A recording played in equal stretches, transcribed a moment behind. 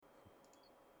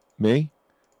Me?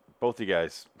 Both you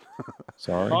guys.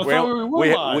 Sorry. Oh, I thought we were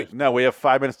live. No, we have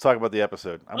 5 minutes to talk about the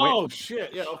episode. Oh,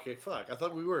 shit. Yeah, okay, fuck. I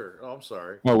thought we were. Oh, I'm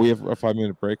sorry. Oh, we have a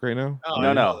 5-minute break right now? Oh, I No,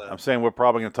 didn't know no. that. I'm saying we're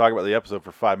probably going to talk about the episode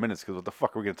for 5 minutes because what the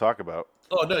fuck are we going to talk about?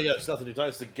 Oh, no, yeah, it's nothing to do.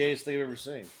 It's the gayest thing I've ever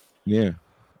seen. Yeah.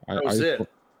 That was it.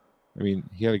 I mean,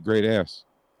 he had a great ass.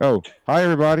 Oh, hi,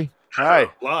 everybody. Hi.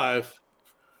 Live.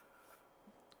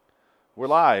 We're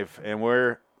live, and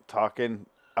we're talking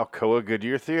Alcoa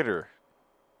Goodyear Theater.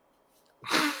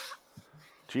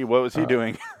 Gee, what was he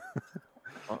doing?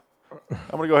 I'm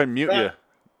going to go ahead and mute you.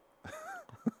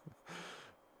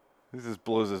 He just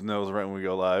blows his nose right when we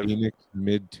go live. Phoenix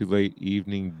mid to late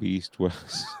evening Beast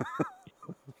West.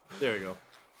 There you go.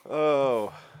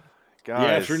 Oh, guys.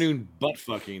 The afternoon butt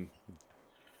fucking.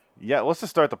 Yeah, let's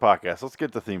just start the podcast. Let's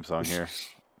get the theme song here.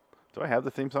 Do I have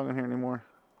the theme song in here anymore?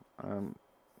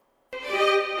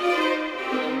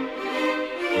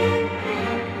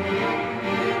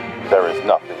 There is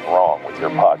nothing wrong with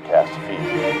your podcast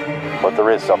feed, but there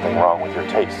is something wrong with your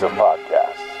taste of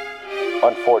podcasts.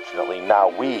 Unfortunately, now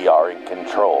we are in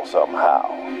control somehow.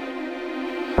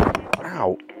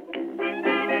 Ow.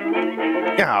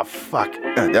 Ah, fuck.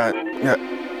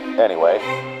 Anyway,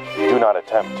 do not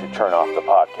attempt to turn off the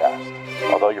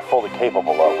podcast. Although you're fully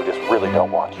capable of, we just really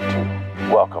don't want you to.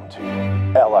 Welcome to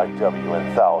LIW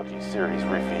Anthology Series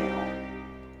Review.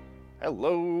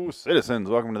 Hello, citizens.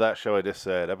 Welcome to That Show I Just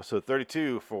Said, episode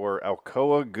 32 for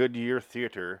Alcoa Goodyear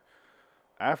Theater,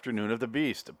 Afternoon of the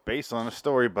Beast, based on a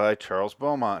story by Charles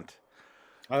Beaumont.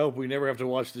 I hope we never have to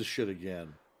watch this shit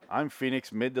again. I'm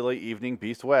Phoenix mid to late evening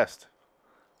Beast West.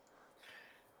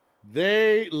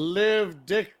 They live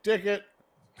Dick Dickett.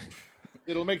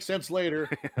 It'll make sense later.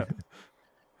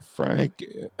 Frank.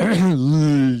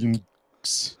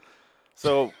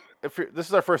 So, this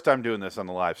is our first time doing this on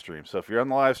the live stream. So if you're on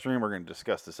the live stream, we're going to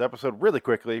discuss this episode really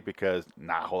quickly because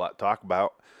not a whole lot to talk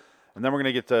about. And then we're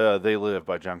going to get to They Live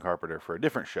by John Carpenter for a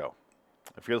different show.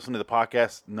 If you're listening to the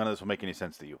podcast, none of this will make any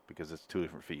sense to you because it's two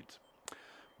different feeds.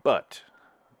 But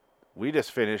we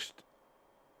just finished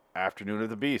Afternoon of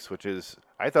the Beast, which is,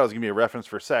 I thought it was going to be a reference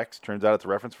for sex. Turns out it's a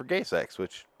reference for gay sex,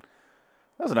 which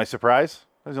that was a nice surprise.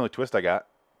 That was the only twist I got.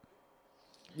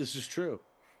 This is true.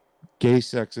 Gay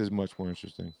sex is much more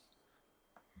interesting.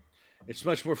 It's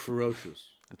much more ferocious.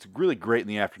 It's really great in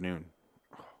the afternoon.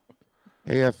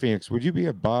 Hey, Phoenix, would you be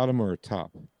a bottom or a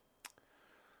top?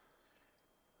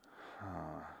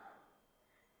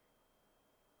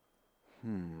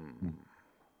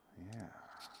 Yeah.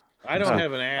 I don't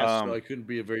have an ass, so I couldn't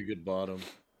be a very good bottom.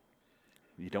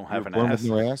 You don't have an Born ass? with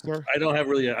no ass there? I don't have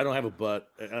a butt.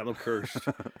 I'm cursed.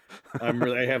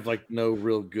 I have like no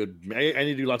real good. I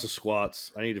need to do lots of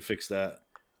squats. I need to fix that.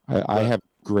 I have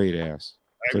great ass.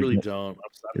 I really don't.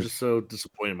 I'm just so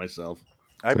disappointed in myself.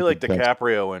 I'd be like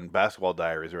DiCaprio in Basketball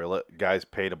Diaries, where I let guys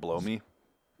pay to blow me.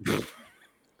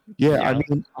 Yeah, I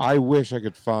mean, I wish I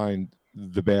could find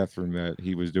the bathroom that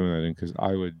he was doing that in because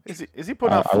I would. Is he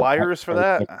putting out flyers for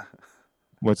that?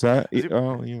 What's that?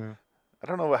 I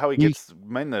don't know how he gets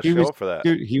men to show up for that.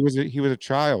 Dude, he was a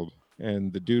child,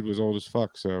 and the dude was old as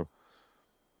fuck. So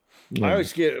I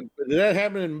always get. Did that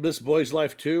happen in This Boy's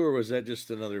Life too, or was that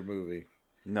just another movie?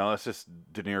 No, it's just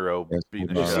De Niro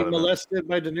beating the Was shit he out of him. molested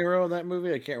by De Niro in that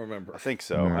movie? I can't remember. I think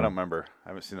so. I don't remember. I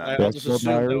haven't seen that. I just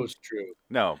assumed that was true.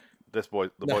 No, This Boy's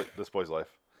Life.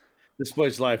 This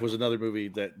Boy's Life was another movie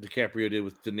that DiCaprio did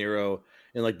with De Niro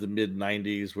in like the mid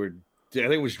 '90s, where I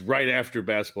think it was right after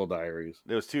Basketball Diaries.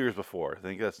 It was 2 years before. I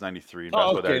think that's 93.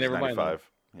 Oh, Basketball Diaries is 95.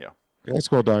 Yeah.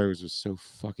 Basketball Diaries was so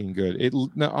fucking good.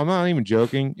 No, I'm not even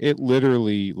joking. It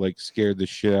literally like scared the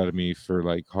shit out of me for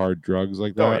like hard drugs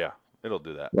like that. Oh yeah, it'll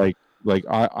do that. Like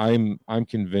I'm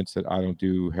convinced that I don't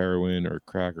do heroin or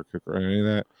crack or cook or any of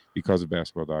that because of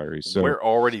Basketball Diaries. So we're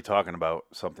already talking about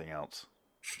something else.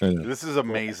 This is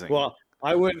amazing. Well,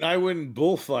 I wouldn't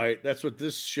bullfight. That's what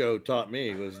this show taught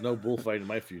me, was no bullfight in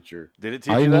my future. Did it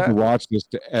teach I you need that? to watch this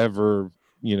to ever,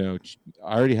 I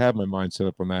already have my mind set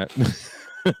up on that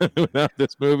without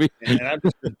this movie. And I'm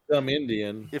just a dumb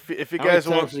Indian. If you guys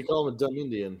will, call him a dumb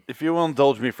Indian. If you will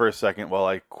indulge me for a second while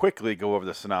I quickly go over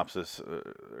the synopsis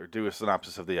or do a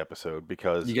synopsis of the episode,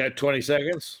 because you got 20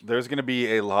 seconds. There's going to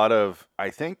be a lot of,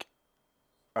 I think.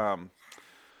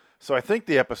 So I think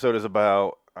the episode is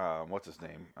about what's his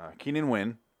name, Keenan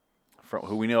Wynn,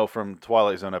 who we know from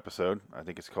Twilight Zone episode. I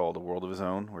think it's called A World of His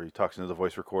Own, where he talks into the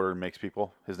voice recorder and makes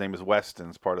people. His name is West, and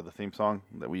it's part of the theme song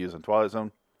that we use in Twilight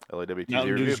Zone. LAWTZ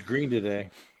Mountain review. Dew's green today.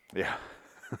 Yeah.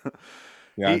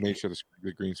 I made sure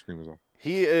the green screen was on.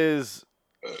 He is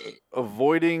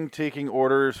avoiding taking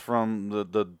orders from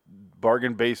the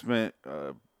bargain basement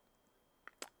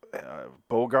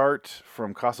Bogart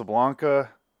from Casablanca.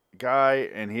 guy,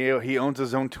 and he owns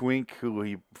his own twink who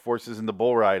he forces into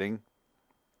bull riding.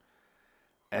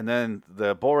 And then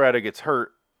the bull rider gets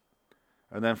hurt,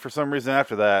 and then for some reason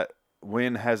after that,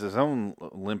 Wynn has his own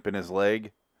limp in his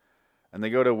leg, and they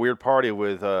go to a weird party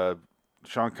with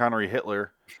Sean Connery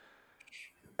Hitler,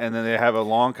 and then they have a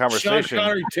long conversation. Sean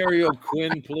Connery, Terry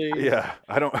O'Quinn, please. Yeah,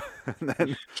 I don't. And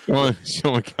then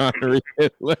Sean Connery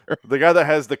Hitler. the guy that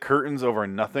has the curtains over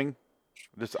nothing,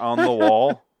 just on the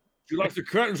wall, You like the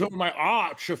curtains over my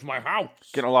arch of my house.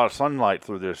 getting a lot of sunlight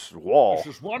through this wall.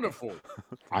 This is wonderful.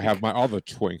 I have my other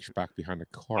twinks back behind the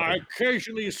car. I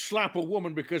occasionally slap a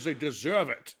woman because they deserve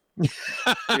it.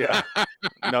 Yeah,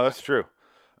 no, that's true.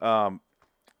 And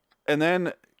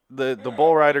then the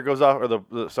bull rider goes off, or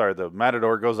the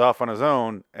matador goes off on his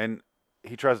own, and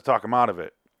he tries to talk him out of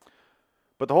it.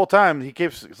 But the whole time he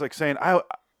keeps like saying,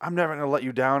 "I'm never gonna let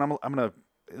you down. I'm gonna."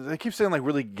 They keep saying like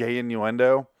really gay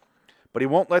innuendo, but he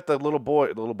won't let the little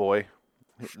boy,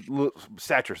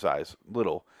 stature size,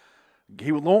 little.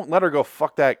 He won't let her go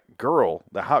fuck that girl,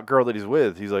 the hot girl that he's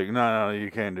with. He's like, no,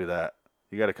 you can't do that.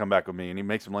 You got to come back with me. And he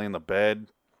makes him lay in the bed.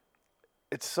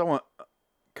 It's so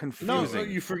confusing. No,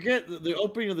 you forget the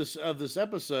opening of this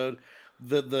episode.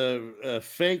 The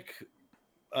fake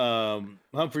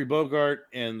Humphrey Bogart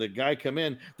and the guy come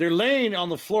in. They're laying on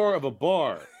the floor of a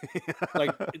bar,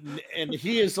 like, and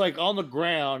he is like on the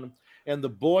ground. And the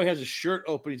boy has his shirt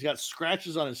open. He's got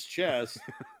scratches on his chest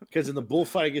because in the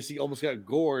bullfight, I guess he almost got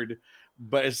gored.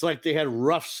 But it's like they had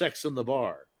rough sex in the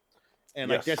bar. And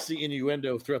like that's the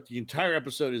innuendo throughout the entire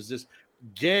episode is this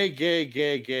gay.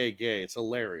 It's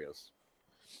hilarious.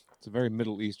 It's a very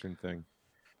Middle Eastern thing.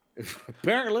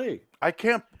 Apparently. I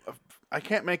can't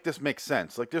make this make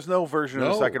sense. Like there's no version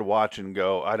of this I could watch and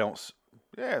go,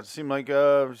 it seems like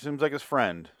his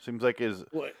friend. Seems like his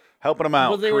helping him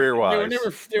out career-wise. They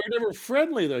were never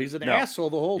friendly, though. He's an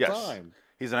asshole the whole time.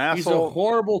 He's an asshole. He's a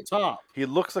horrible top. He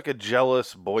looks like a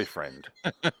jealous boyfriend.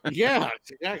 Yeah,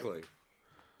 exactly.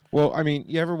 Well, I mean,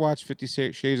 you ever watch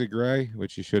 50 Shades of Grey?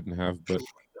 Which you shouldn't have, but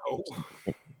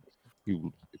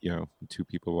you know, two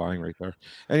people lying right there.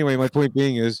 Anyway, my point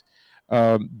being is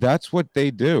that's what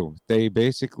they do. They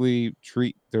basically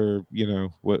treat their,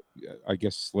 what I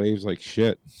guess slaves like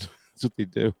shit. That's what they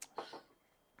do.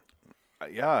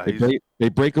 Yeah, they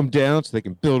break them down so they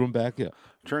can build them back up.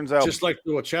 Turns out, just like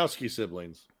the Wachowski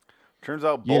siblings. Turns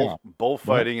out,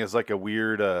 bullfighting is like a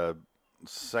weird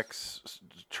sex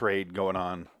trade going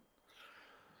on.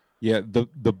 Yeah, the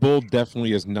bull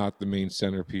definitely is not the main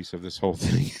centerpiece of this whole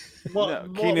thing. Well,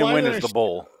 Keenan Wynn is the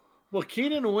bull. Well,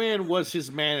 Keenan Wynn was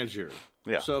his manager.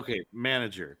 Yeah. So okay,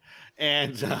 manager,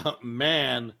 and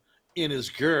man in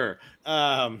his gur.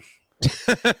 What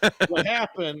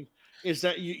happened is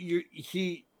that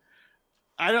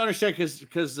I don't understand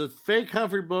because the fake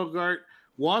Humphrey Bogart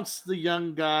wants the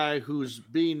young guy who's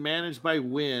being managed by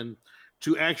Wynn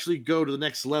to actually go to the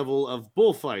next level of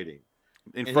bullfighting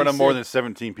in front of more than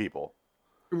 17 people.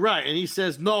 Right, and he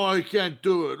says, "No, I can't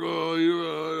do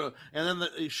it." And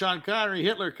then Sean Connery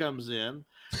Hitler comes in,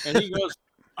 and he goes,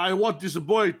 "I want this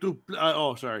boy to." I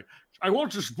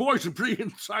want this boy to be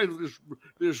inside of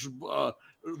this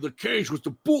the cage with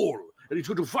the bull, and he's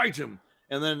going to fight him.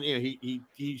 And then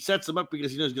he sets him up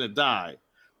because he knows he's going to die.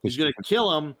 He's going to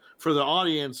kill him for the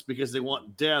audience because they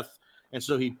want death. And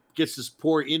so he gets this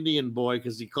poor Indian boy,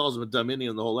 because he calls him a dumb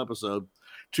Indian the whole episode,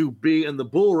 to be in the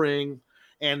bull ring.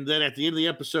 And then at the end of the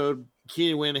episode,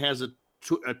 Keenan Wynn has a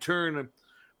turn, and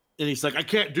he's like, "I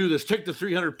can't do this. Take the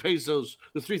 300 pesos,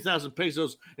 the 3,000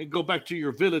 pesos, and go back to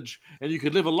your village, and you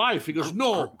can live a life." He goes,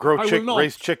 "No,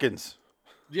 raise chickens."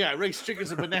 Yeah, raise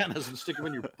chickens and bananas and stick them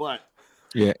in your butt.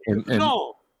 Yeah, and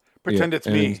no. Pretend it's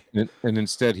me. And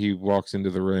instead he walks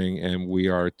into the ring, and we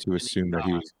are to assume that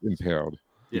he was impaled.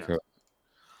 Because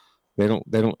they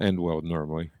don't end well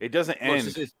normally. It doesn't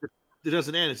end. It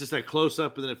doesn't end. It's just that close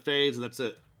up, and then it fades, and that's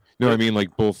it. No, I mean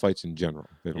like bullfights in general.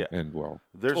 They don't end well.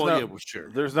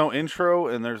 There's no intro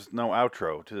and there's no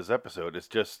outro to this episode. It's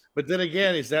just. But then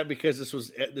again, is that because this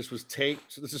was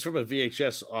taped? This is from a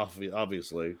VHS,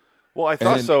 obviously. Well, I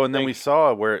thought so, and then we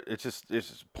saw where it just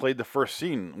played the first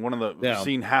scene, one of the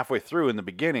scene halfway through in the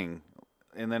beginning,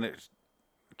 and then it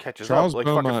catches Charles up like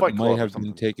Beaumont fucking Fight Club might have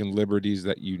been taking liberties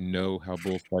that how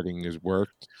bullfighting is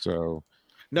worked. So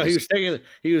no, he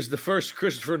was the first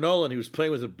Christopher Nolan. He was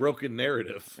playing with a broken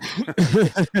narrative, middle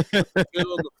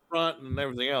of the front and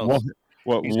everything else.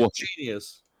 He's a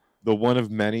genius. The one of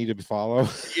many to follow.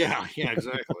 Yeah,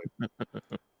 exactly.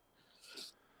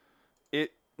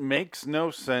 It makes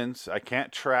no sense. I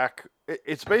can't track.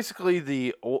 It's basically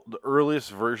the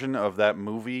earliest version of that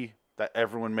movie that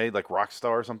everyone made, like Rockstar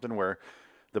or something, where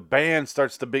the band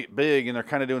starts to be big, and they're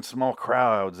kind of doing small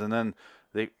crowds, and then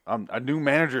a new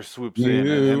manager swoops in,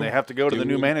 and they have to go to the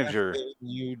new manager.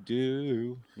 You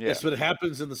do. Yeah. Yes, but it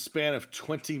happens in the span of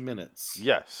 20 minutes.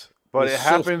 Yes. But It's it so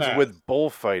happens fast. with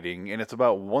bullfighting, and it's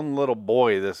about one little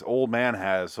boy this old man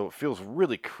has, so it feels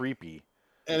really creepy.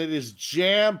 And it is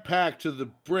jam-packed to the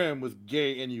brim with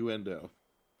gay innuendo.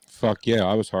 Fuck yeah,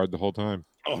 I was hard the whole time.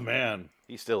 Oh, man.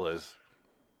 He still is.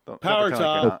 Don't Power pretend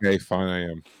like you're top. not. Okay, fine, I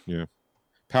am. Yeah.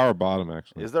 Power bottom,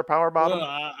 actually. Is there power bottom?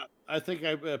 Well, I think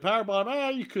power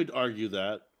bottom, you could argue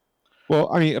that. Well,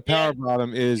 I mean, a power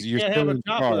bottom is You you're can't still have a in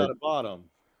top charge. without a bottom.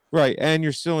 Right, and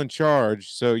you're still in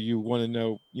charge, so you want to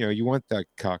know, you want that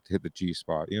cock to hit the G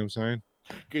spot. You know what I'm saying?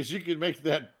 Because you can make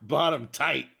that bottom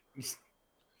tight.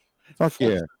 Fuck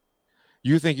yeah.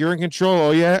 You think you're in control?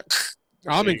 Oh, yeah.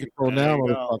 I'm in There you- control there now, you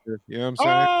go. motherfucker. You know what I'm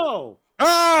saying? Oh!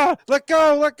 Ah! Let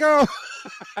go! Let go!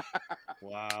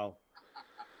 Wow.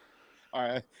 All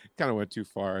right. Kind of went too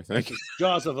far, I think.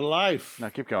 Jaws of a life. No,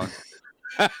 keep going.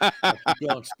 Keep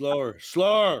going slower.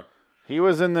 Slower. He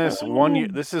was in this 1 year.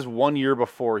 This is 1 year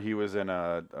before he was in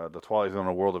the Twilight Zone: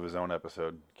 A World of His Own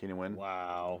episode. Can you win?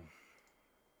 Wow.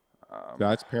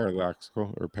 That's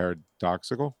paradoxical or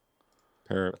paradoxical?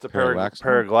 It's a parallaxical?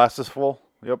 paraglasses full.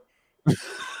 Yep.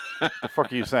 The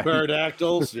fuck are you saying?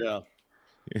 Pterodactyls, yeah.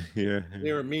 Yeah.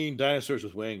 They were mean dinosaurs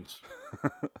with wings.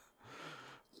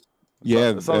 Yeah.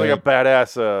 It sounds like a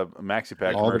badass maxi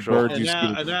pack all the commercial. birds- And you now,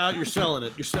 see- and now you're selling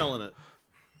it. You're selling it.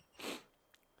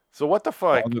 So what the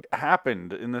fuck All the-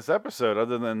 happened in this episode?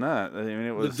 Other than that, I mean,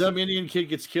 it was. The dumb Indian kid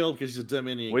gets killed because he's a dumb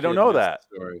Indian We kid. don't know That's that.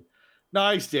 the story.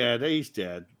 No, he's dead. He's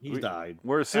dead. He's We- died.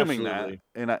 We're assuming Absolutely.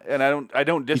 that, and I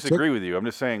don't disagree with you. I'm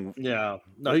just saying. Yeah.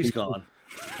 No, he's gone.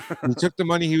 He took the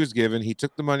money he was given. He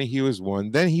took the money he was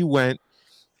won. Then he went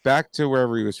back to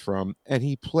wherever he was from, and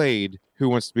he played Who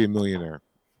Wants to Be a Millionaire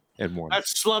and won.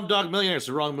 That's Slumdog Millionaire. It's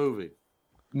the wrong movie.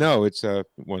 No, it's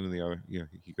one and the other. Yeah,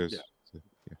 he goes. Yeah.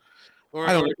 Or,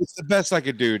 I don't know. It's the best I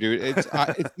could do, dude. It's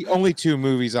the only two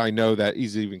movies I know that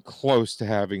is even close to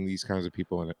having these kinds of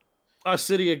people in it. A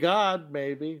City of God,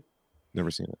 maybe.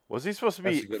 Never seen it. Was he supposed to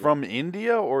That's be a good from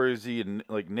India or is he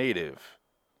like native?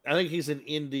 I think he's an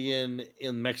Indian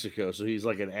in Mexico, so he's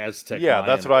like an Aztec. Yeah,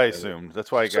 that's Mayan what I or whatever. assumed.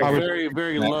 That's why I So got. very,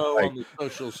 very That, low like- on the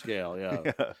social scale. Yeah.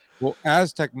 Yeah. Well,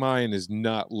 Aztec Mayan is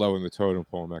not low in the totem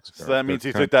pole in Mexico. So that means They're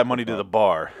he kind took that money to the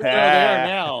bar. No, they are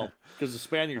now because the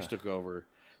Spaniards took over.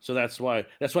 So that's why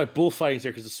bullfighting's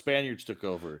there because the Spaniards took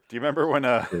over. Do you remember when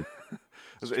True.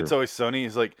 it's always sunny?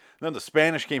 He's like, no, the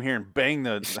Spanish came here and banged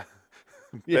the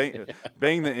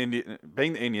bang the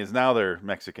Indians. Now they're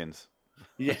Mexicans.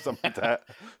 Yeah, Something like that.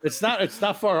 it's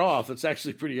not far off. It's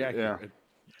actually pretty accurate.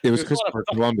 It was There's a lot of Christopher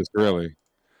Columbus, really.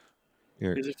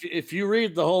 Yeah. Because if you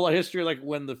read the whole history, like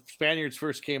when the Spaniards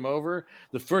first came over,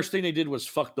 the first thing they did was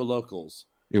fuck the locals.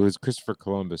 It was Christopher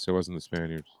Columbus. It wasn't the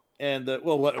Spaniards. And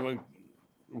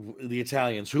the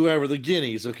Italians, whoever, the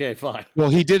Guineas. Okay, fine. Well,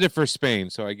 he did it for Spain,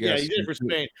 so I Yeah, guess. he did it for Spain.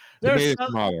 He made There's it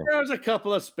smaller. there was a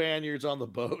couple of Spaniards on the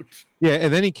boat. Yeah,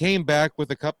 and then he came back with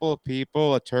a couple of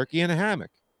people, a turkey, and a hammock.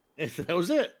 And that was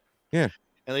it. Yeah.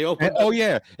 And they opened. And, oh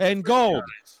yeah, and gold,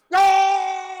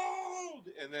 gold,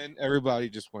 and then everybody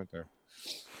just went there.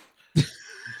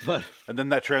 But And then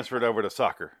that transferred over to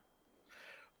soccer.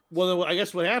 well, I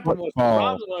guess what happened was the Football.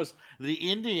 problem was the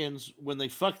Indians when they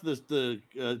fucked the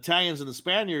Italians and the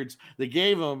Spaniards, they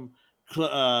gave them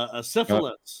a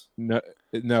syphilis. No,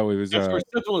 it was. That's where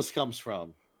syphilis comes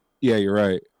from. Yeah, you're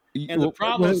right. And the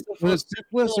problem was is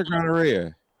syphilis or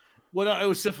gonorrhea? Well, no, it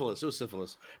was syphilis. It was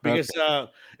syphilis because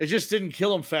it just didn't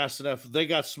kill them fast enough. They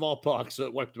got smallpox, so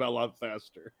it wiped them out a lot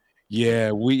faster.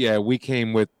 Yeah, we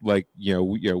came with we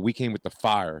came with the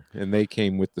fire, and they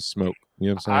came with the smoke. You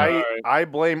know what I'm saying? I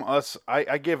blame us.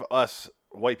 I give us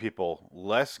white people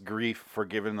less grief for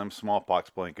giving them smallpox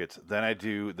blankets than I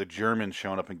do the Germans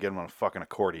showing up and giving them a fucking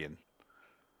accordion.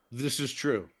 This is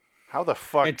true. How the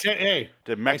fuck And hey,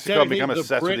 did Mexico technically, become the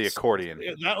obsessed with the Brits- accordion?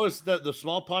 that was the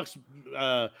smallpox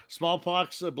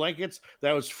blankets.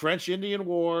 That was French Indian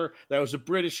War. That was a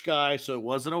British guy, so it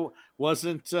wasn't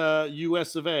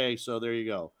U.S. of A. So there you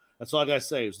go. That's all I gotta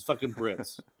say. It was the fucking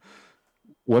Brits.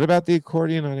 What about the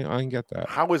accordion? I didn't get that.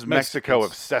 How is Mexico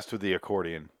Mexicans. obsessed with the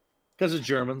accordion? Because of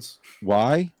Germans.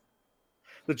 Why?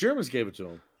 The Germans gave it to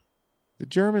them. The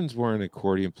Germans weren't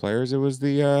accordion players. It was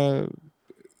the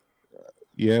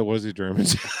it was the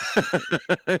Germans.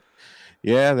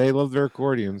 Yeah, they love their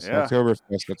accordions. Yeah.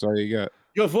 Oktoberfest, that's all you got.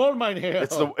 Your phone, mein Herr.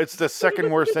 It's the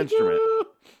second worst instrument.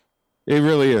 It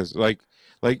really is. Like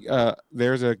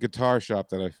there's a guitar shop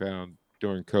that I found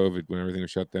during COVID when everything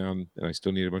was shut down and I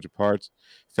still needed a bunch of parts.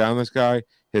 Found this guy.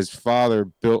 His father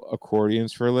built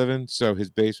accordions for a living, so his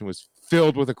basement was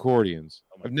filled with accordions.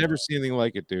 Oh my I've never God. seen anything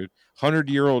like it, dude.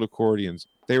 100-year-old accordions.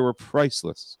 They were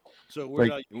priceless. So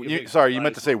Like, Sorry, you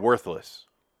meant to say worthless.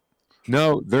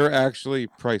 No, they're actually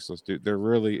priceless, dude. They're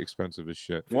really expensive as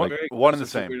shit. One, Like, one and the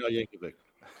same.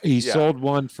 he yeah. sold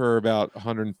one for about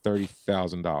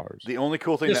 $130,000. The only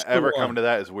cool thing Just that the ever one. come to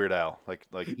that is Weird Al, like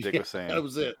Dick was saying. That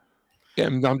was it. Yeah,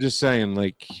 I'm just saying,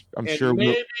 like, I'm And sure.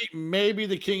 maybe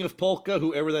the king of polka,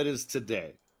 whoever that is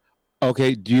today.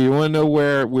 Okay, do you want to know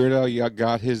where Weird Al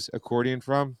got his accordion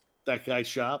from? That guy's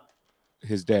shop.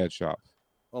 His dad's shop.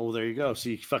 Oh, well, there you go.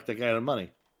 See, fuck that guy out of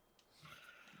money.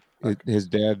 His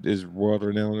dad is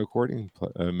world-renowned accordion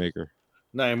maker.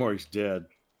 Not anymore. He's dead.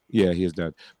 Yeah, he is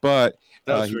dead. But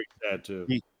That was he- very sad too.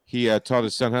 he taught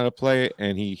his son how to play it,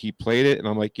 and he played it, and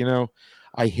I'm like,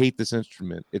 I hate this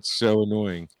instrument. It's so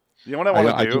annoying. You know what I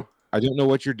want to do? I don't know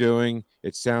what you're doing.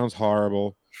 It sounds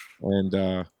horrible,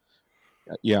 and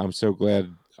yeah, I'm so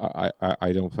glad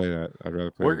I don't play that. I'd rather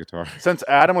play the guitar. Since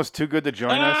Adam was too good to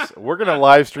join us, we're gonna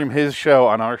live stream his show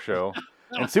on our show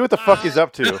and see what the fuck he's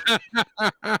up to.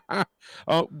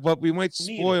 Oh, but we might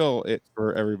spoil it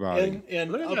for everybody.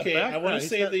 And Look at that okay, I background. want to He's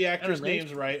say got the actors' animation.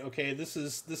 names right. Okay, this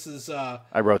is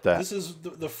I wrote that. this is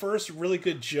the first really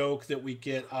good joke that we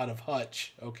get out of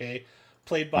Hutch. Okay,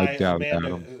 played I by doubt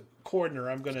Amanda that.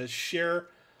 Cordner. I'm going to share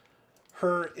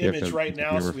her You have image to right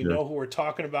now so remember we her. know who we're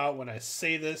talking about when I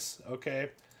say this. Okay,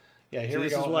 yeah, here we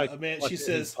This is go. why Amanda, she it's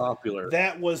says popular.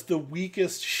 that was the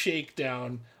weakest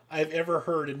shakedown I've ever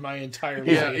heard in my entire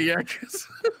Yeah, life. Yeah, 'cause-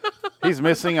 He's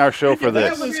missing our show for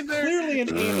That this. was clearly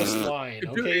an Amos line.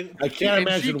 Okay, I can't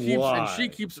imagine And why. she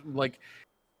keeps like,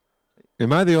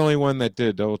 Am I the only one that did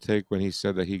a double take when he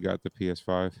said that he got the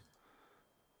PS5?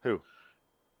 Who?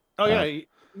 Oh yeah, he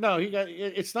got.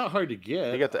 It's not hard to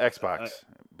get. He got the Xbox,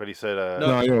 but he said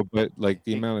No, I know, but like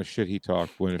the He- amount of shit he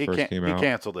talked when it he first came out.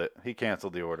 canceled it. He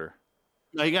canceled the order.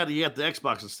 No, he got the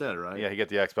Xbox instead, right? Yeah, he got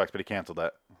the Xbox, but he canceled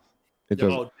that. It Yeah,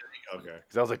 doesn't. oh, okay.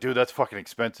 Because I was like, dude, that's fucking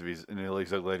expensive. And he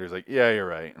looks like later, he's like, yeah, you're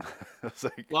right. I was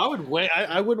like, Well, I would wait.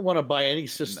 I wouldn't want to buy any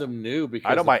system new because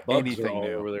I don't the buy bugs are anything all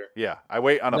new. over there. Yeah, I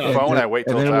wait on a No, phone. and I wait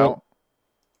till then it's we'll- out.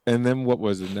 And then what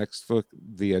was the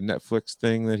Netflix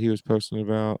thing that he was posting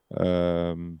about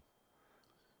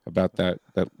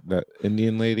that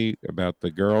Indian lady, about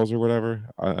the girls or whatever?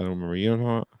 I don't remember. You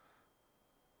know what?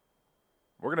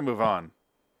 We're gonna move on.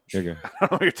 There you go. I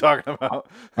don't know what you're talking about.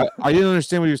 I didn't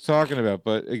understand what he was talking about,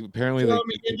 but apparently Tell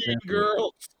me, Indian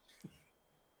girl.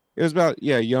 it was about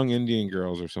young Indian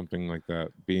girls or something like that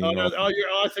being. Oh, no, all-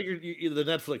 I think you're the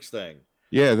Netflix thing.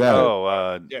 yeah, that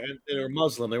Oh, Yeah, and they were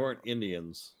Muslim. They weren't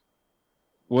Indians.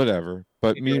 whatever.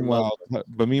 But Think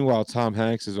they're meanwhile, Tom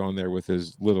Hanks is on there with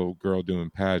his little girl doing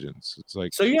pageants. It's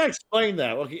like, So yeah, explain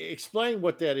that. Okay, explain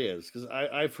what that is, because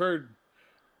I've heard.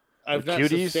 I've not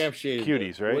Cuties? substantiated.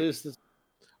 Cuties, it. right? What is this?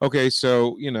 okay,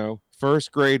 so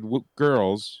first grade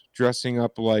girls dressing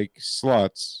up like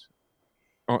sluts,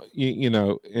 in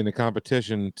a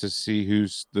competition to see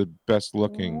who's the best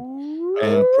looking,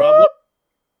 and Probably.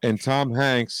 and Tom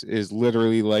Hanks is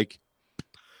literally like,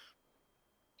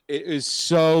 it is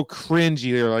so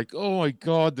cringy. They're like, oh my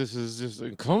god, this is just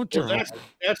uncomfortable. Well,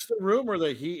 that's the rumor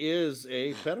that he is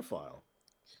a pedophile.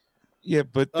 Yeah,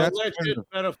 but that's Alleged kind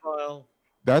of- pedophile.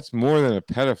 that's more than a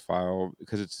pedophile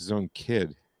because it's his own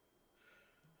kid.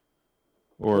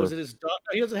 Or Was it his daughter?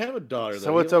 He doesn't have a daughter. So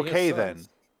though. He it's only has okay sons.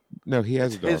 no, he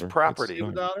has a It's daughter. his property. He has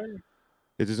a daughter.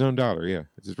 It's his own daughter. Yeah,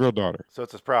 it's his real daughter. So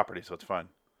it's his property, so it's fine.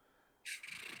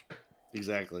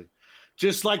 Exactly.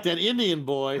 Just like that Indian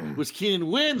boy was Keenan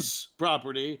Wynn's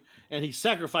property, and he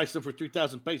sacrificed him for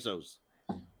 3,000 pesos.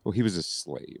 Well, he was a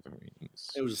slave. I mean,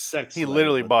 It was a sex. He slave,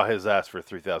 literally but bought his ass for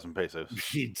 3,000 pesos.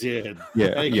 He did. yeah,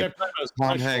 And he yeah. kept talking about his Tom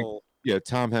Hanks- threshold. Yeah,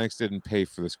 Tom Hanks didn't pay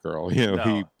for this girl.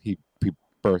 No. He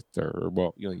birthed her. Or,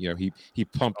 well, he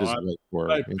pumped his Oh, weight for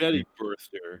her. I bet he birthed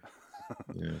her.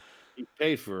 Yeah. He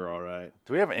paid for her, all right.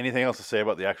 Do we have anything else to say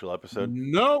about the actual episode?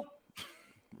 Nope.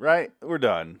 Right? We're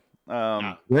done.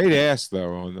 Great ass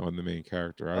though on the main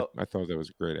character. Oh. I thought that was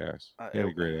a great ass. He had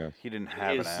a great ass. He didn't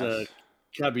have His an ass.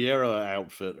 Caballero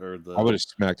outfit or the I would have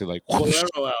smacked it like, whoosh.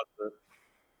 Bolero outfit.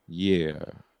 Yeah.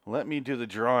 Let me do the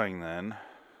drawing then.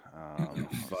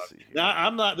 Let's see here. Now,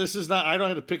 I'm not. This is not. I don't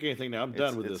have to pick anything now. I'm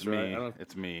done with It's this, me. right? I don't,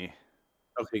 It's me.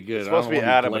 okay, good. It's I supposed to don't be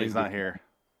wanna Adam, but he's blamed. not here.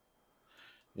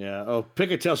 Yeah. Oh,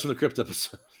 pick a Tales from the Crypt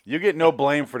episode. You get no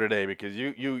blame for today because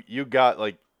you got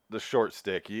like the short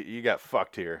stick. You got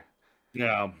fucked here.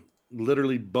 Yeah.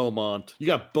 Literally Beaumont. You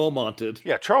got Beaumonted.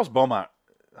 Yeah, Charles Beaumont.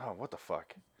 Oh, what the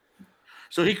fuck?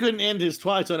 So he couldn't end his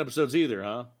Twilight Zone episodes either,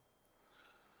 huh?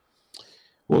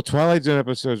 Well, Twilight Zone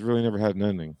episodes really never had an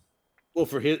ending. Well,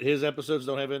 for his episodes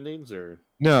don't have endings, or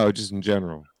No, just in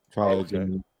general. Twilight Okay.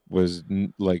 Zone was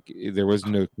like there was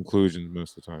no conclusion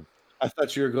most of the time. I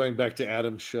thought you were going back to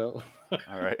Adam's show.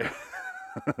 All right.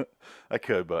 I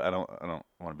could, but I don't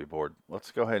want to be bored.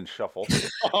 Let's go ahead and shuffle.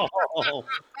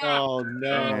 Oh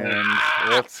no! And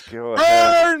let's go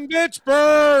ahead. Burn, bitch,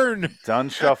 burn! Done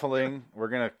shuffling. We're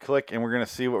gonna click and we're gonna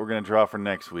see what we're gonna draw for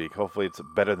next week. Hopefully, it's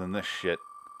better than this shit.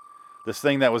 This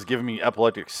thing that was giving me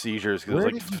epileptic seizures because Where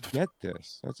it was did you get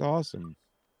this? That's awesome.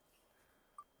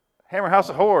 Hammer House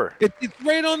of Horror. It's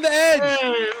right on the edge.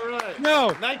 Hey, right. No,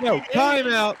 1980.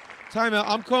 time out.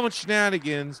 I'm calling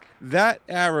shenanigans. That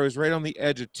arrow is right on the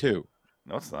edge of 2.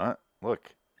 No, it's not. Look.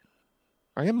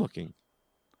 I am looking.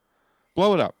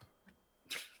 Blow it up.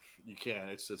 You can't.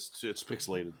 It's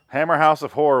pixelated. Hammer House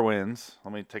of Horror wins.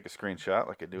 Let me take a screenshot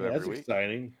like I do That's every week.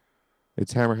 exciting.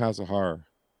 It's Hammer House of Horror.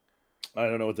 I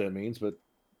don't know what that means, but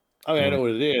I know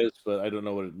what it is, but I don't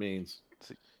know what it means.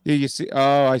 Yeah, you see.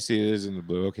 Oh, I see. It is in the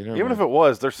blue. Okay, never Even mind. if it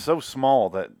was, they're so small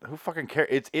that who fucking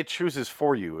cares? It chooses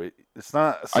for you. It's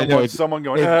not I know, someone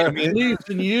going. It believes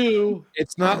in you.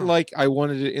 It's not like I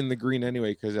wanted it in the green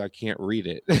anyway because I can't read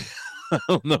it. I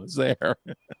don't know it's there.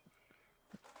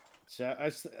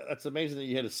 That's amazing that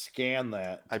you had to scan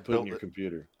that to I put in built your it.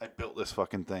 computer. I built this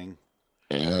fucking thing,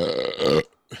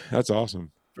 That's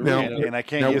awesome. For Now, real. and I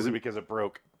can't Now- use it because it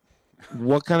broke.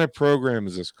 what kind of program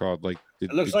is this called? Like,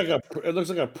 It looks like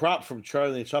a prop from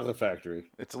Charlie and the Chocolate Factory.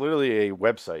 It's literally a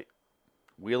website.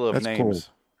 Wheel of That's Names.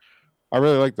 I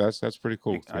really like that. That's pretty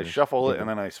cool. I shuffle it and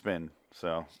then I spin.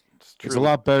 So It's truly- a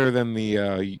lot better than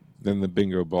the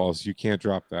bingo balls. You can't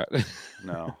drop that.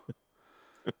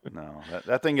 No,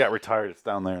 that thing got retired. It's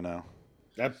down there now.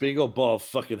 That bingo ball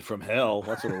fucking from hell.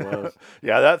 That's what it was.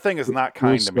 Yeah, that thing is not It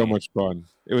kind was to so me. much fun.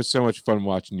 It was so much fun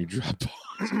watching you drop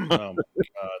balls. Oh my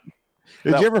god.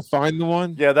 Did That- you ever find the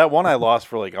one? Yeah, that one I lost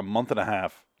for like a month and a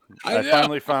half. I I know.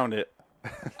 finally found it.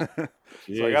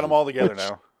 So I got them all together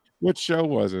now. What show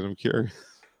was it? I'm curious.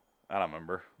 I don't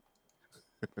remember.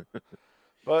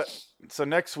 But so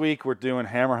next week we're doing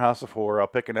Hammer House of Horror. I'll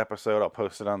pick an episode. I'll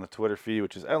post it on the Twitter feed,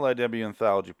 which is LIW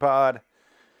Anthology Pod.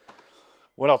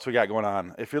 What else we got going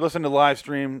on? If you're listening to the live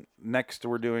stream, next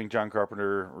we're doing John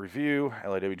Carpenter review,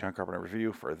 LIW John Carpenter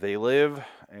review for They Live.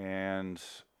 And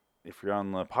if you're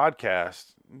on the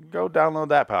podcast, go download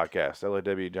that podcast,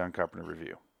 LIW John Carpenter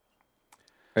review.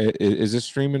 Is this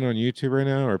streaming on YouTube right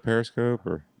now, or Periscope,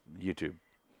 or YouTube.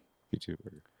 YouTube?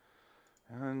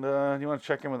 And you want to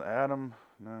check in with Adam?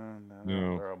 No.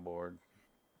 They're on board.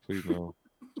 Please no,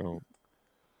 don't.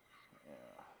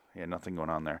 Yeah, nothing going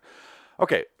on there.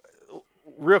 Okay,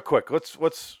 real quick,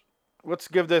 let's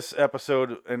give this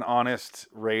episode an honest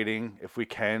rating if we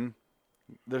can.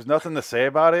 There's nothing to say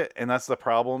about it, and that's the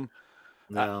problem.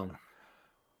 No.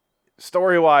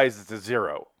 Story-wise, it's a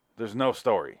 0. There's no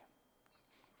story.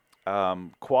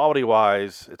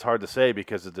 Quality-wise, it's hard to say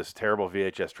because of this terrible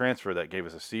VHS transfer that gave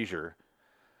us a seizure.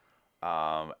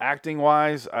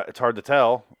 Acting-wise, it's hard to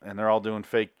tell, and they're all doing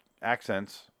fake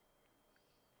accents.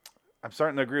 I'm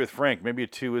starting to agree with Frank. Maybe a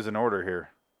 2 is in order here.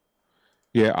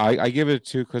 Yeah, I give it a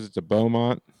 2 because it's a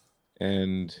Beaumont,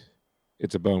 and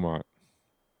it's a Beaumont.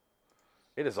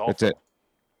 It is That's awful.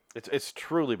 it. It's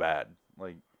truly bad.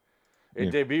 Like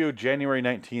it Yeah. debuted January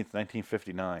 19th,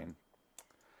 1959.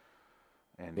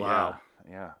 And Wow.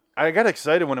 yeah. I got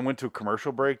excited when it went to a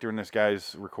commercial break during this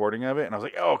guy's recording of it, and I was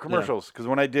like, "Oh, commercials!" Because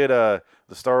when I did the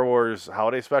Star Wars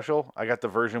holiday special, I got the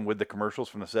version with the commercials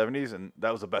from the 70s, and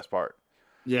that was the best part.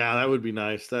 Yeah, that would be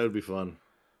nice. That would be fun.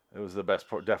 It was the best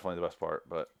part, definitely the best part.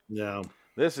 But Yeah.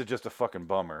 this is just a fucking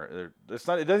bummer. It's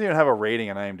not. It doesn't even have a rating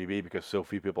on IMDb because so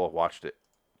few people have watched it.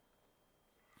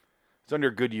 It's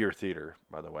under Goodyear Theater,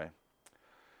 by the way.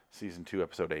 Season 2,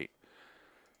 episode 8.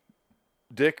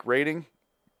 Dick, rating?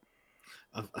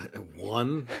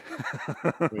 1.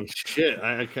 I mean, shit.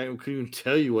 I couldn't even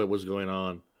tell you what was going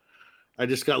on. I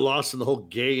just got lost in the whole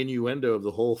gay innuendo of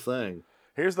the whole thing.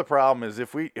 Here's the problem: is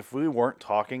if we weren't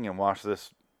talking and watched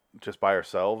this just by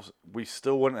ourselves, we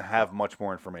still wouldn't have much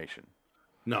more information,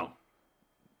 No.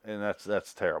 and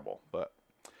that's terrible. But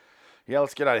yeah,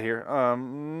 let's get out of here.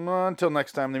 Until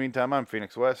next time. In the meantime, I'm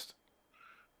Phoenix West.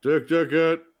 Dick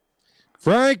it.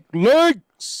 Frank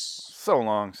Links. So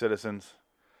long, citizens.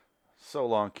 So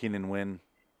long, Keenan Wynn.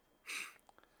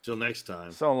 Till next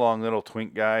time. So long, little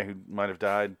twink guy who might have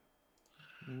died.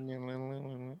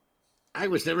 I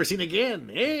was never seen again.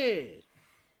 Hey.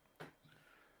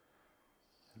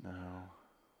 No.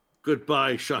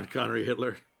 Goodbye, Sean Connery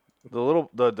Hitler.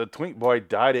 The twink boy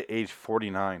died at age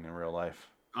 49 in real life.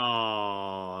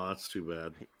 Oh, that's too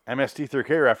bad.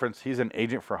 MST3K reference. He's an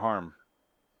agent for harm.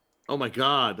 Oh my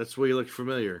God, that's where you look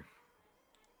familiar.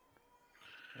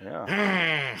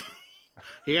 Yeah.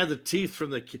 He had the teeth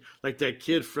from like that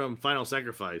kid from Final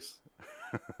Sacrifice.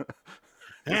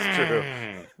 It's true.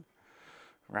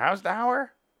 Rouse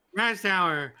Tower? Rouse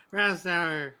Tower.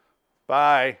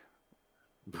 Bye.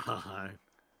 Bye.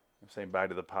 I'm saying bye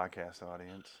to the podcast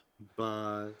audience.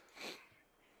 Bye.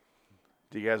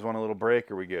 Do you guys want a little break,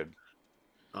 or are we good?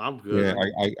 I'm good.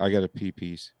 Yeah, I got a pee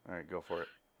piece. All right, go for it.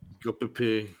 Go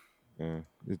pee. Yeah,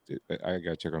 I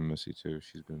got to check on Missy too.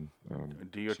 She's been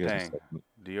Do your she hasn't thing. slept in-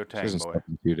 Do your she thing, hasn't boy. slept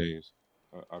in 2 days.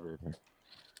 I'll be right back.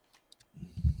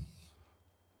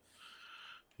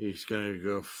 He's gonna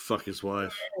go fuck his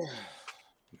wife.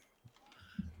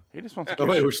 He just wants to Oh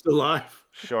keep wait, we're still live.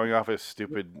 showing off his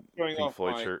stupid Showing Pink off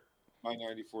Floyd my- shirt. My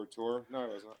 '94 tour. No, it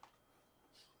wasn't.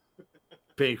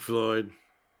 Pink Floyd.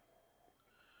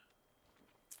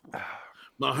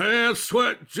 My hands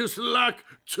sweat just like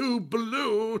two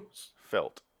balloons.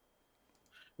 Felt.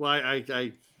 Well,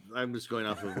 I'm just going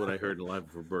off of what I heard in Live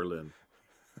for Berlin.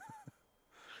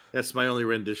 That's my only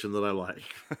rendition that I like,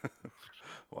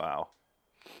 Wow.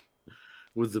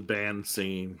 with the band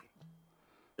singing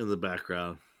in the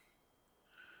background.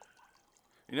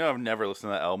 You know, I've never listened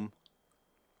to that album,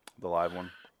 the live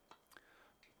one.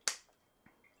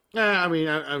 Yeah, I mean,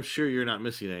 I'm sure you're not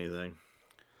missing anything.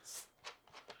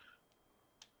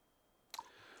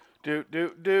 Do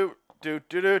do do do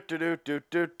do do do do do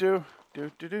do do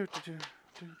do do do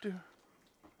do do.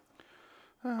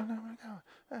 Oh no,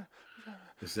 no.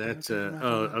 Is that?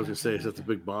 Oh, I was gonna say, is that the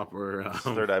Big Bopper?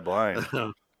 Third Eye Blind.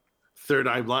 Third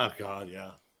Eye Blind. God,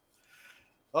 yeah.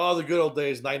 Oh, the good old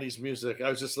days, '90s music. I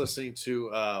was just listening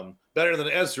to Better Than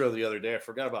Ezra the other day. I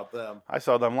forgot about them. I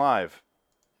saw them live.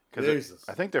 Jesus.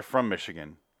 I think they're from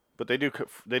Michigan, but they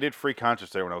did free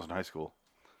concerts there when I was in high school.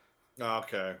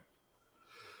 Okay.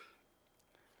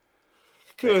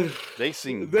 Good. They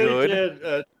sing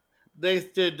good. They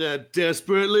did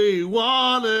Desperately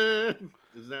Wanted.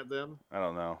 Is that them? I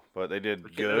don't know, but they did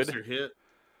Okay, that's good, their hit.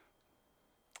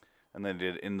 and they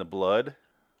did In the Blood,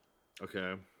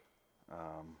 Okay.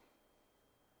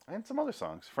 and some other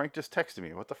songs. Frank just texted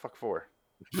me. What the fuck for?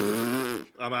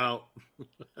 I'm out.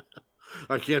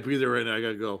 I can't be there right now. I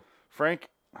gotta go. Frank,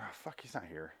 fuck, he's not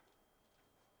here.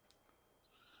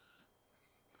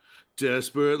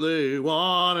 Desperately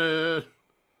Wanted.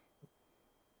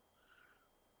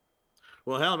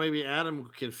 Well, hell, maybe Adam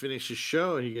can finish his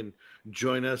show and he can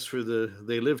join us for the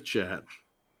They Live chat.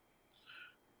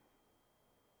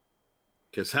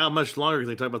 Because how much longer can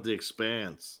they talk about The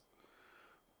Expanse?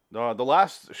 No, the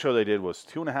last show they did was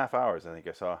 2.5 hours. I think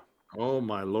I saw. Oh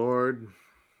my lord!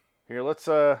 Here, let's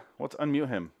unmute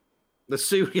him. Let's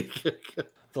see. If we can...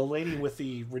 The lady with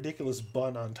the ridiculous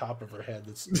bun on top of her head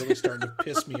that's really starting to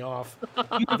piss me off.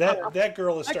 That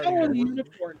girl is I starting got to a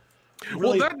unicorn.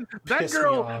 really well, that piss me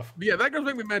girl, off. yeah, that girl's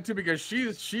making me mad too because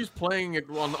she's playing it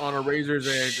on a razor's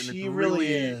edge. And She it's really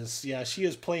is. Yeah, she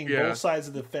is playing Yeah. both sides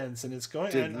of the fence, and it's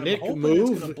going. Did I'm Nick hoping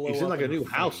move? It's gonna blow He's in up like a in new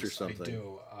her house or face. something. I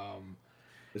do.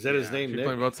 Is that his name, She's Nick?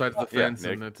 playing both sides of the Yeah, fence,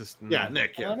 Nick. and it just Yeah,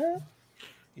 Nick. Yeah. Anna?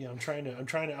 Yeah,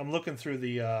 I'm looking through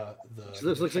the. So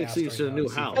this looks like cast he's right in a now new to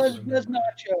see if house. there's Does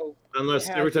Nacho? Unless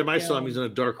Has every time it I saw him, down. he's in a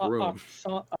dark room.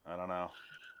 I don't know.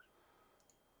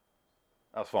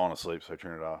 I was falling asleep, so I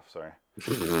turned it off. Sorry.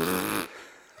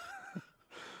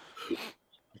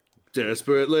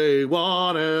 Desperately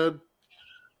Wanted.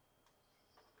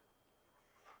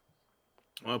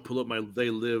 I'll pull up my They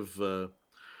Live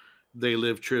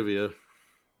trivia.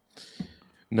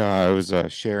 No, I was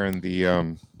sharing the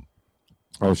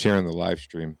live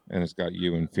stream, and it's got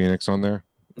you and Phoenix on there.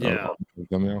 Yeah.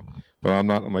 Thumbnail. But I'm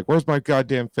not. I'm like, where's my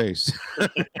goddamn face?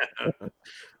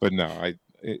 But no,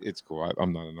 it's cool.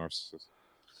 I'm not a narcissist.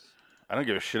 I don't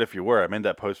give a shit if you were. I made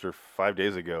that poster 5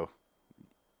 days ago.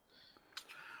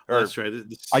 Or That's right.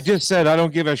 I just said I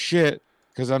don't give a shit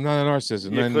because I'm not a narcissist.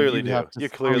 And you then clearly you do. have to You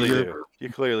throw clearly your- do. You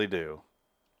clearly do.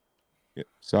 Yeah.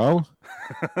 So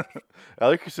I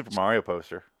like your Super Mario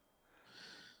poster.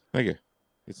 thank you.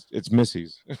 It's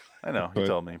Missy's, I know, you But-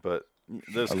 told me, but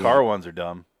those I love car it. ones are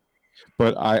dumb.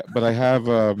 but I have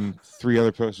 3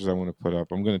 other posters I want to put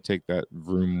up. I'm going to take that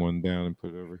room one down and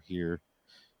put it over here,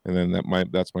 and then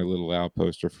that's my Little Al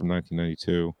poster from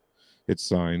 1992. It's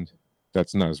signed.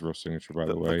 That's not his real signature, by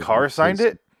the way. The car signed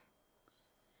it?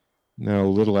 No,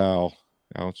 Little Al,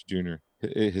 Alex Jr.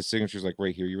 His signature's like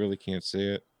right here. You really can't see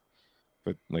it,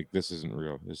 but like this isn't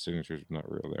real. His signature's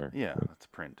not real there. Yeah, that's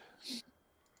print.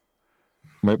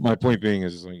 My point being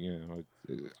is like, you know,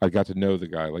 I got to know the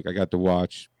guy. Like I got to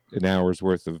watch an hour's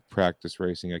worth of practice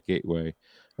racing at Gateway.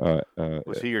 Was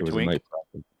he your it was a twink? night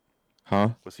practice. Huh?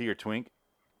 Was he your twink?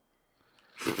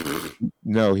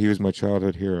 No, he was my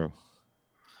childhood hero.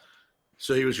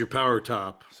 So he was your power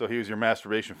top. So he was your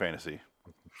masturbation fantasy.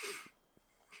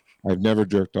 I've never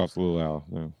jerked off Little Al.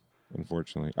 No,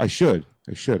 unfortunately, I should.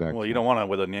 Actually. Well, you don't want to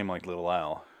with a name like Little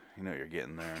Al. You know you're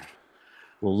getting there.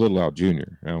 Well, Little Al Jr.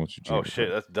 I don't want you. Oh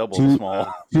shit, that's double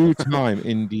small. 2-time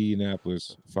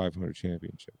Indianapolis 500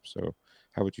 championship. So,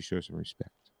 how about you show some respect?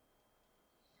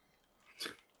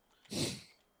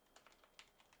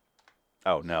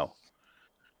 Oh no.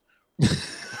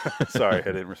 Sorry, I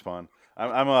didn't respond.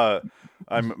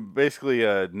 I'm basically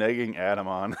negging Adam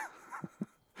on.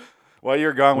 While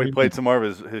you're gone, we played some more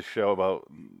of his show about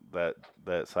that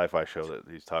sci-fi show that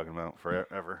he's talking about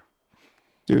forever.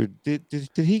 Dude, did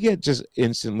he get just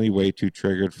instantly way too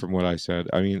triggered from what I said?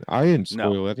 I mean, I didn't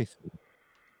spoil anything.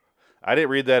 I didn't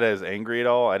read that as angry at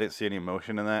all. I didn't see any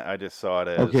emotion in that. I just saw it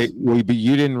as okay. Well, but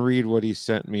you didn't read what he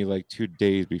sent me like 2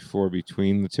 days before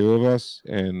between the two of us,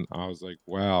 and I was like,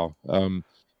 wow.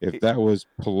 If that was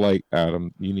polite,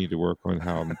 Adam, you need to work on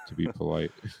how to be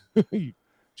polite. You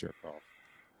jerk off.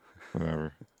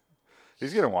 Whatever.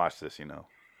 He's gonna watch this, you know.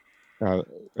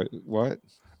 What?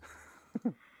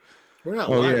 We're not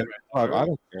Oh live. yeah, Right now. I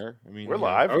don't care. I mean, We're yeah.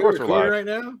 live. Are Of we course we're recording live.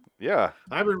 right now? Yeah.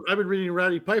 I've been reading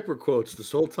Roddy Piper quotes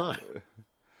this whole time.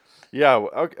 Yeah.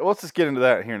 Okay. Let's just get into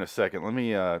that here in a second. Let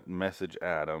me message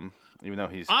Adam, even though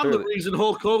he's I'm the reason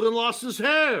Hulk Hogan lost his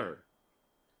hair.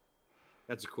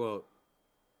 That's a quote.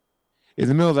 In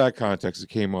the middle of that context, it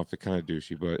came off kind of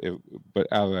douchey, but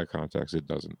out of that context, it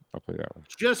doesn't. I'll put it that way.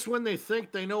 Just when they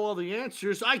think they know all the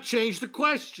answers, I change the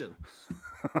question.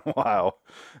 Wow.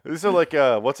 These are like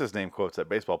what's his name quotes, that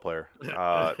baseball player.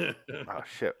 Oh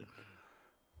shit.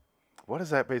 What is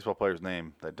that baseball player's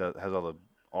name that has all the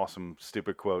awesome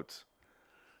stupid quotes?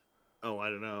 Oh, I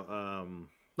don't know.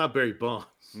 Not Barry Bonds.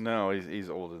 No, he's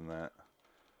older than that.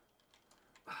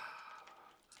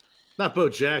 Not Bo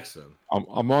Jackson.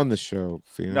 I'm on the show,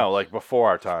 Phoenix. No, like before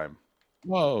our time.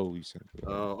 Whoa, you said.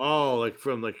 Like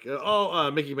from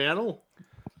Mickey Mantle.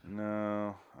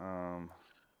 No.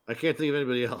 I can't think of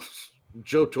anybody else.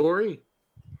 Joe Torre.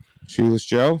 Shoeless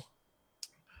Joe.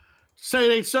 Say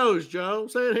it ain't so, Joe.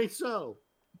 Say it ain't so.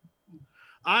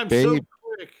 I'm so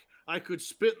quick, I could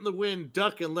spit in the wind,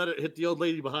 duck, and let it hit the old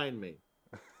lady behind me.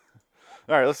 All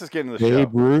right, let's just get into the show. Babe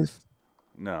Ruth.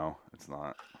 No, it's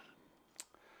not.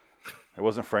 It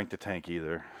wasn't Frank the Tank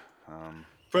either.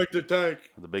 Frank the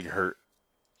Tank. The Big Hurt.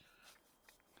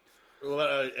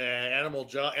 Animal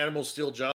Steel John.